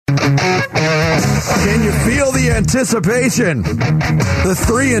you feel the anticipation? The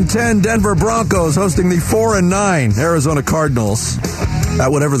 3-10 Denver Broncos hosting the 4-9 Arizona Cardinals at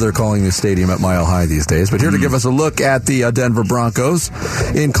whatever they're calling the stadium at Mile High these days. But here to give us a look at the Denver Broncos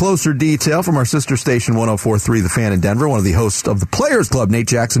in closer detail from our sister station 104.3 The Fan in Denver, one of the hosts of the Players Club, Nate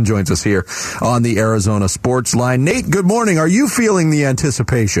Jackson, joins us here on the Arizona Sports Line. Nate, good morning. Are you feeling the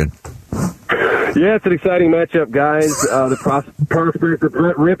anticipation? Yeah, it's an exciting matchup, guys. The prospects of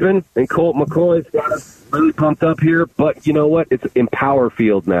Brett Rippon and Colt McCoy's got us really pumped up here. But you know what? It's in Power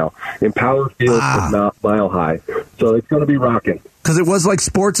Field now. In Power Field, not Mile High. So it's going to be rocking. Because it was like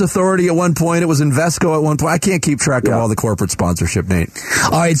Sports Authority at one point. It was Invesco at one point. I can't keep track of all the corporate sponsorship, Nate.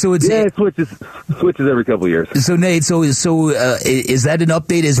 All right, so it's... Yeah, it switches every couple of years. So, Nate, is that an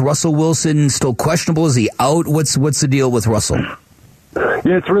update? Is Russell Wilson still questionable? Is he out? What's the deal with Russell?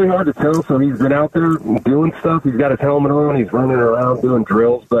 Yeah, it's really hard to tell. So he's been out there doing stuff. He's got his helmet on. He's running around doing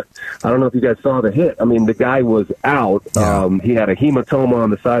drills. But I don't know if you guys saw the hit. I mean, the guy was out. He had a hematoma on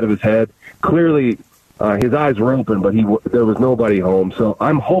the side of his head. Clearly, his eyes were open, but there was nobody home. So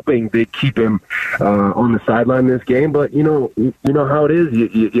I'm hoping they keep him on the sideline this game. But you know how it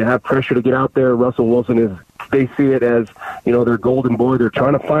is. You have pressure to get out there. Russell Wilson is. They see it as, their golden boy. They're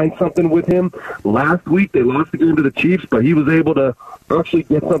trying to find something with him. Last week, they lost the game to the Chiefs, but he was able to actually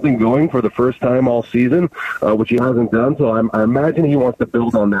get something going for the first time all season, which he hasn't done. So I imagine he wants to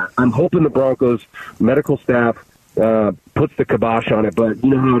build on that. I'm hoping the Broncos medical staff puts the kibosh on it, but you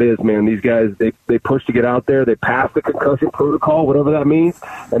know how it is, man. These guys, they push to get out there. They pass the concussion protocol, whatever that means,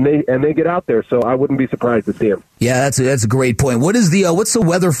 and they get out there. So I wouldn't be surprised to see him. Yeah, that's a great point. What's the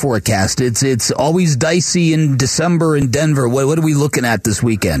weather forecast? It's always dicey in December in Denver. What are we looking at this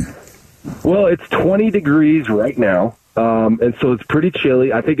weekend? Well, it's 20 degrees right now. And so it's pretty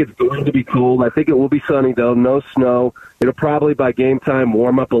chilly. I think it's going to be cold. I think it will be sunny, though. No snow. It'll probably, by game time,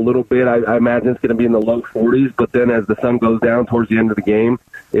 warm up a little bit. I imagine it's going to be in the low 40s, but then as the sun goes down towards the end of the game,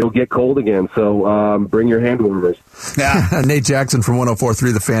 it'll get cold again. So bring your hand warmers. Yeah, Nate Jackson from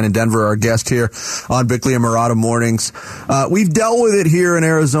 104.3 The Fan in Denver, our guest here on Bickley and Murata Mornings. We've dealt with it here in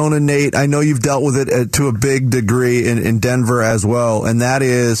Arizona, Nate. I know you've dealt with it to a big degree in Denver as well, and that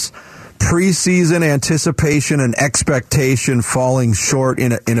is preseason anticipation and expectation falling short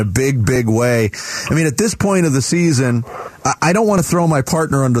in a big way. I mean, at this point of the season, I don't want to throw my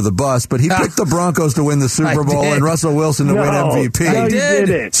partner under the bus, but he picked the Broncos to win the Super Bowl and Russell Wilson to win MVP. I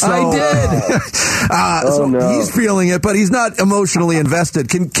did. So he's feeling it, but he's not emotionally invested.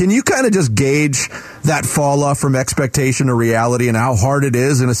 Can you kind of just gauge that fall off from expectation to reality and how hard it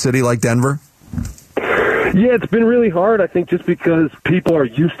is in a city like Denver? Yeah, it's been really hard, I think, just because people are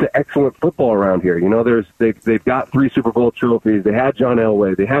used to excellent football around here. They've got 3 Super Bowl trophies. They had John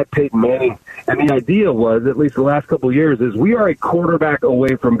Elway. They had Peyton Manning. And the idea was, at least the last couple of years, is we are a quarterback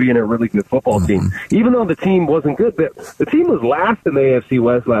away from being a really good football team. Even though the team wasn't good, the team was last in the AFC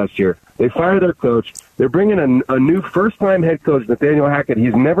West last year. They fired their coach. They're bringing a new first-time head coach, Nathaniel Hackett.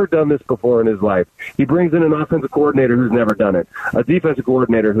 He's never done this before in his life. He brings in an offensive coordinator who's never done it, a defensive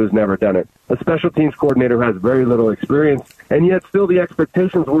coordinator who's never done it, a special teams coordinator who has very little experience, and yet still the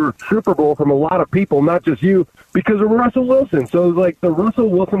expectations were Super Bowl from a lot of people, not just you, because of Russell Wilson. So it was like the Russell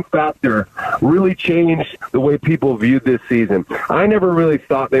Wilson factor really changed the way people viewed this season. I never really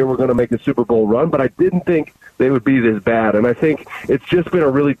thought they were going to make a Super Bowl run, but I didn't think they would be this bad. And I think it's just been a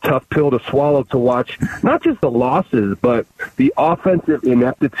really tough pill to swallow to watch not just the losses, but the offensive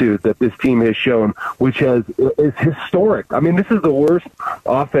ineptitude that this team has shown, which is historic. I mean, this is the worst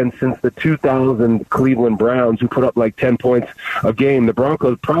offense since the 2000 Cleveland Browns, who put up like 10 points a game. The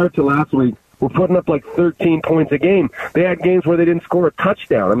Broncos, prior to last week, were putting up like 13 points a game. They had games where they didn't score a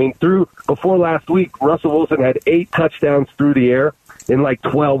touchdown. I mean, before last week, Russell Wilson had 8 touchdowns through the air in like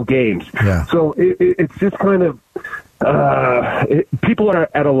 12 games. Yeah. So it's just kind of people are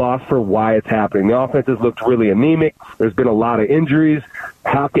at a loss for why it's happening. The offense has looked really anemic. There's been a lot of injuries.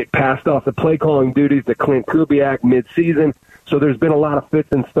 Hackett passed off the play calling duties to Clint Kubiak mid-season. So there's been a lot of fits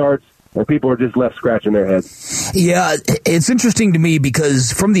and starts, and people are just left scratching their heads. Yeah, it's interesting to me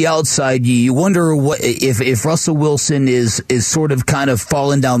because from the outside, you wonder what if Russell Wilson is sort of kind of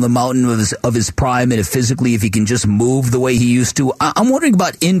falling down the mountain of his prime, and if physically, if he can just move the way he used to. I'm wondering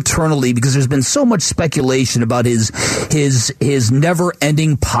about internally, because there's been so much speculation about his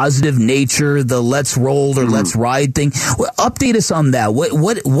never-ending positive nature, the let's roll or let's ride thing. Update us on that.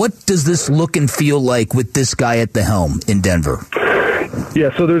 What does this look and feel like with this guy at the helm in Denver?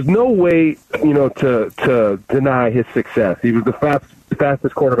 Yeah, so there's no way, to deny his success. He was the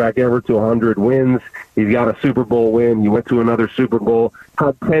fastest quarterback ever to 100 wins. He's got a Super Bowl win. He went to another Super Bowl,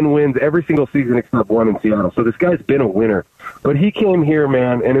 had 10 wins every single season except one in Seattle. So this guy's been a winner. But he came here,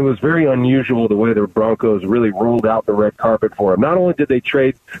 man, and it was very unusual the way the Broncos really rolled out the red carpet for him. Not only did they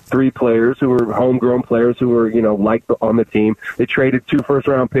trade 3 players who were homegrown players who were, liked on the team, they traded 2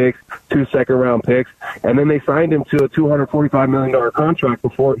 first-round picks, 2 second-round picks, and then they signed him to a $245 million contract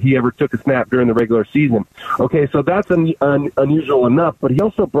before he ever took a snap during the regular season. Okay, so that's unusual enough, but he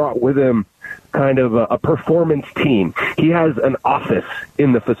also brought with him kind of a performance team. He has an office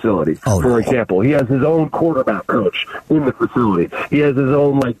in the facility, for example. He has his own quarterback coach in the facility. He has his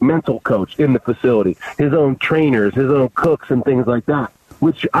own, mental coach in the facility, his own trainers, his own cooks, and things like that,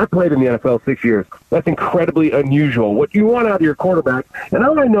 which I played in the NFL 6 years. That's incredibly unusual. What you want out of your quarterback, and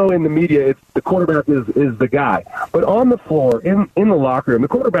I know in the media it's the quarterback is the guy, but on the floor, in the locker room, the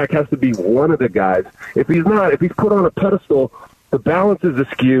quarterback has to be one of the guys. If he's not, if he's put on a pedestal, the balance is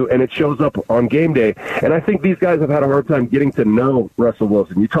askew, and it shows up on game day. And I think these guys have had a hard time getting to know Russell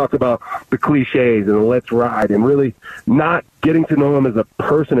Wilson. You talk about the cliches and the let's ride, and really not getting to know him as a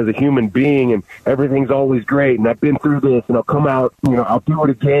person, as a human being, and everything's always great, and I've been through this, and I'll come out, I'll do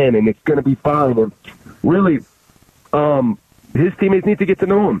it again, and it's going to be fine. And really, his teammates need to get to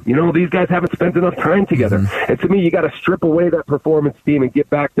know him. These guys haven't spent enough time together. Mm-hmm. And to me, you got to strip away that performance team and get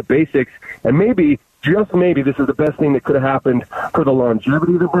back to basics, and maybe, just maybe, this is the best thing that could have happened for the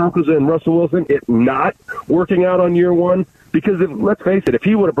longevity of the Broncos and Russell Wilson. It not working out on year one, because let's face it, if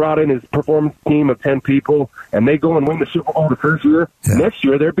he would have brought in his performance team of 10 people and they go and win the Super Bowl the first year, next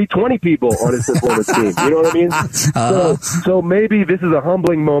year there'd be 20 people on his performance team. You know what I mean? So maybe this is a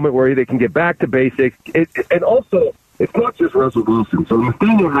humbling moment where they can get back to basics. And also, it's not just Russell Wilson. So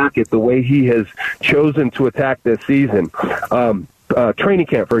Nathaniel Hackett, the way he has chosen to attack this season, training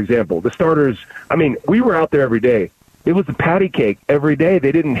camp, for example, the starters, we were out there every day. It was a patty cake every day.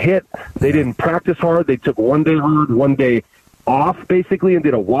 They didn't hit. They didn't practice hard. They took one day hard, one day off, basically, and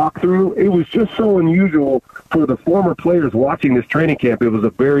did a walkthrough. It was just so unusual for the former players watching this training camp. It was a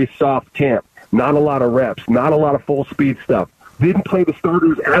very soft camp. Not a lot of reps, not a lot of full speed stuff. Didn't play the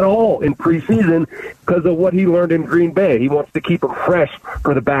starters at all in preseason because of what he learned in Green Bay. He wants to keep them fresh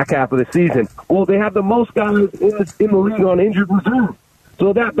for the back half of the season. Well, they have the most guys in the league on injured reserve.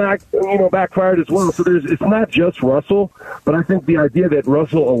 So that backfired as well. So it's not just Russell, but I think the idea that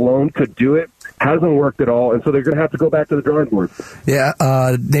Russell alone could do it hasn't worked at all, and so they're going to have to go back to the drawing board. Yeah,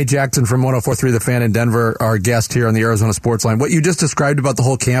 Nate Jackson from 104.3 The Fan in Denver, our guest here on the Arizona Sports Line. What you just described about the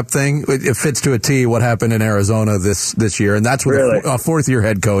whole camp thing, it fits to a T what happened in Arizona this year, and that's with a fourth-year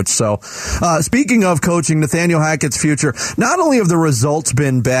head coach. So speaking of coaching, Nathaniel Hackett's future, not only have the results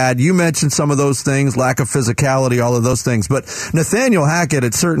been bad, you mentioned some of those things, lack of physicality, all of those things, but Nathaniel Hackett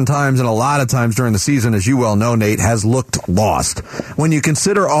at certain times and a lot of times during the season, as you well know, Nate, has looked lost. When you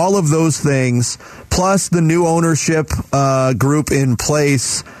consider all of those things, plus the new ownership group in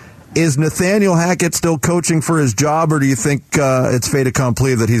place, is Nathaniel Hackett still coaching for his job, or do you think it's fait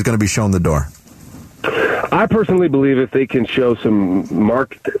accompli that he's going to be shown the door? I personally believe if they can show some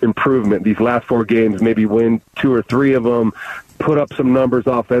marked improvement these last 4 games, maybe win 2 or 3 of them, put up some numbers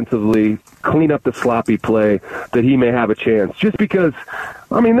offensively, clean up the sloppy play, that he may have a chance. Just because,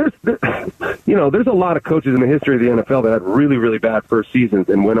 there's a lot of coaches in the history of the NFL that had really, really bad first seasons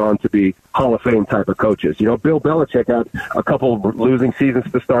and went on to be Hall of Fame type of coaches. Bill Belichick had a couple of losing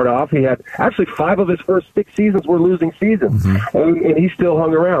seasons to start off. He had actually 5 of his first 6 seasons were losing seasons, and he still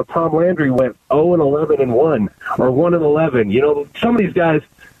hung around. Tom Landry went 0-11-1 or 1-11. Some of these guys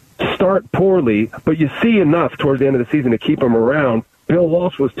start poorly, but you see enough towards the end of the season to keep them around. Bill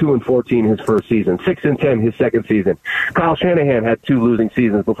Walsh was 2-14 his first season, 6-10 his second season. Kyle Shanahan had 2 losing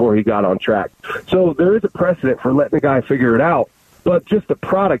seasons before he got on track. So there is a precedent for letting the guy figure it out, but just the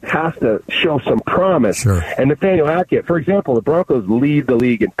product has to show some promise. Sure. And Nathaniel Hackett, for example, the Broncos lead the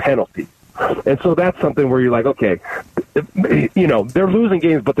league in penalties. And so that's something where you're like, okay, they're losing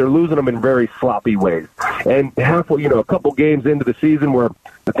games, but they're losing them in very sloppy ways. And halfway, a couple games into the season where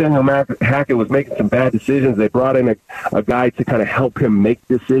Nathaniel Hackett was making some bad decisions, they brought in a guy to kind of help him make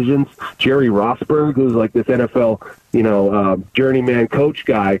decisions, Jerry Rosberg, who's like this NFL, journeyman coach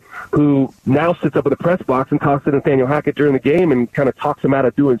guy, who now sits up in the press box and talks to Nathaniel Hackett during the game and kind of talks him out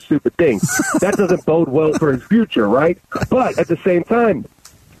of doing stupid things. That doesn't bode well for his future, right? But at the same time,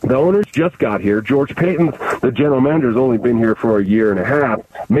 the owners just got here. George Payton, the general manager, has only been here for a year and a half.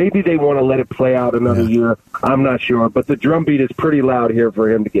 Maybe they want to let it play out another year. I'm not sure. But the drumbeat is pretty loud here for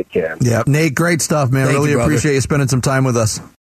him to get canned. Yeah, Nate, great stuff, man. Thank really you, appreciate you spending some time with us.